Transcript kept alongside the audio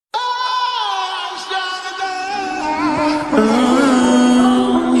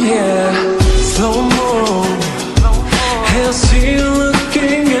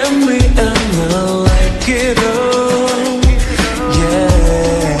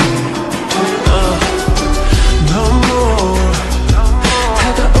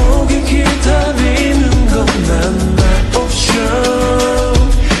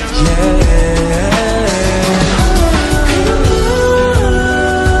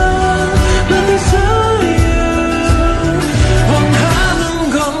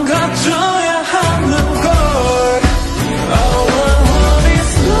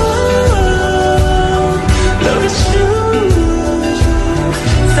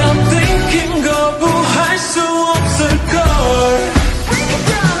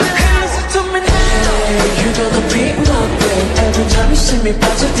me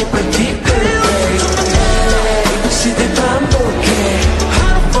빠져 deeper deeper ABCD 반복해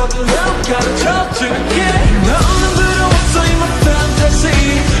How to fuck love 가르쳐줄게 너는 부러웠어 in my fantasy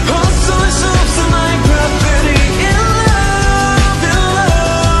헛소리 수 없어 나의 gravity In love, in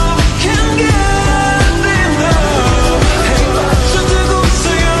love Can't get enough Hey 빠져들고 있어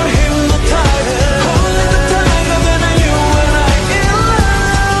you're hypnotized Holding the tiger then you and I In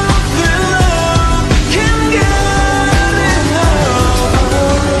love, in love Can't get enough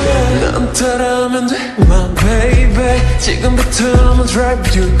난 따라하면 돼 my baby 지금부터 I'ma drive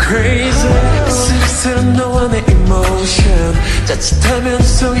you crazy 쓸쓸한 너와 내 emotion 자칫하면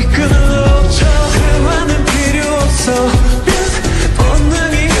속이 끊어져 대화는 필요 없어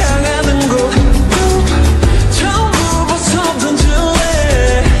본능이 향하는 곳 전부 벗어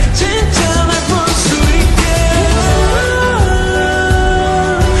던질래 진짜 날 볼 수 있게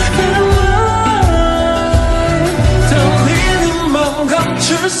떨리는 맘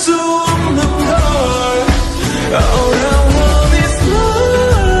감출 수 없는 걸 All I want is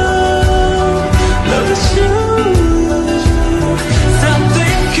love, love is you Stop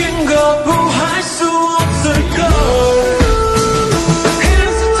thinking 거부할 수 없을걸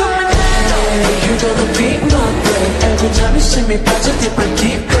Here's the time You're gonna be my babe Every time you see me 빠져 deeper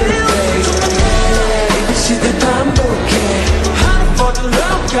deeper ABCD 반복해 How to fall in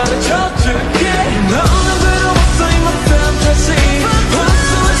love 가르쳐줄게 너는 부러웠어 in my fantasy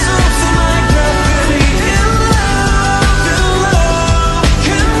헛소리 수 없어 my gravity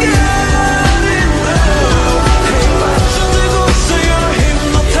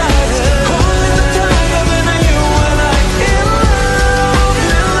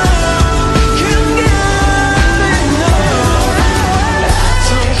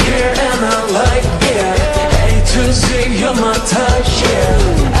You're my type,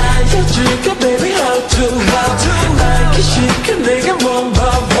 yeah 알려줄게 baby how to like 시켜 내가 one by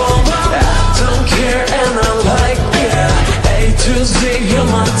one I don't care and I like, yeah A to Z, you're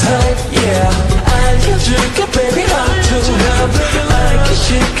my type, yeah 알려줄게 baby how to like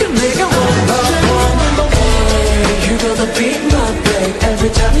시켜 내가 one by one Hey, you're gonna be my babe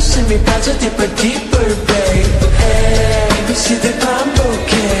Every time you see me 빠져 deeper, deeper, babe ABCD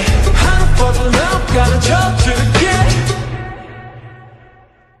반복해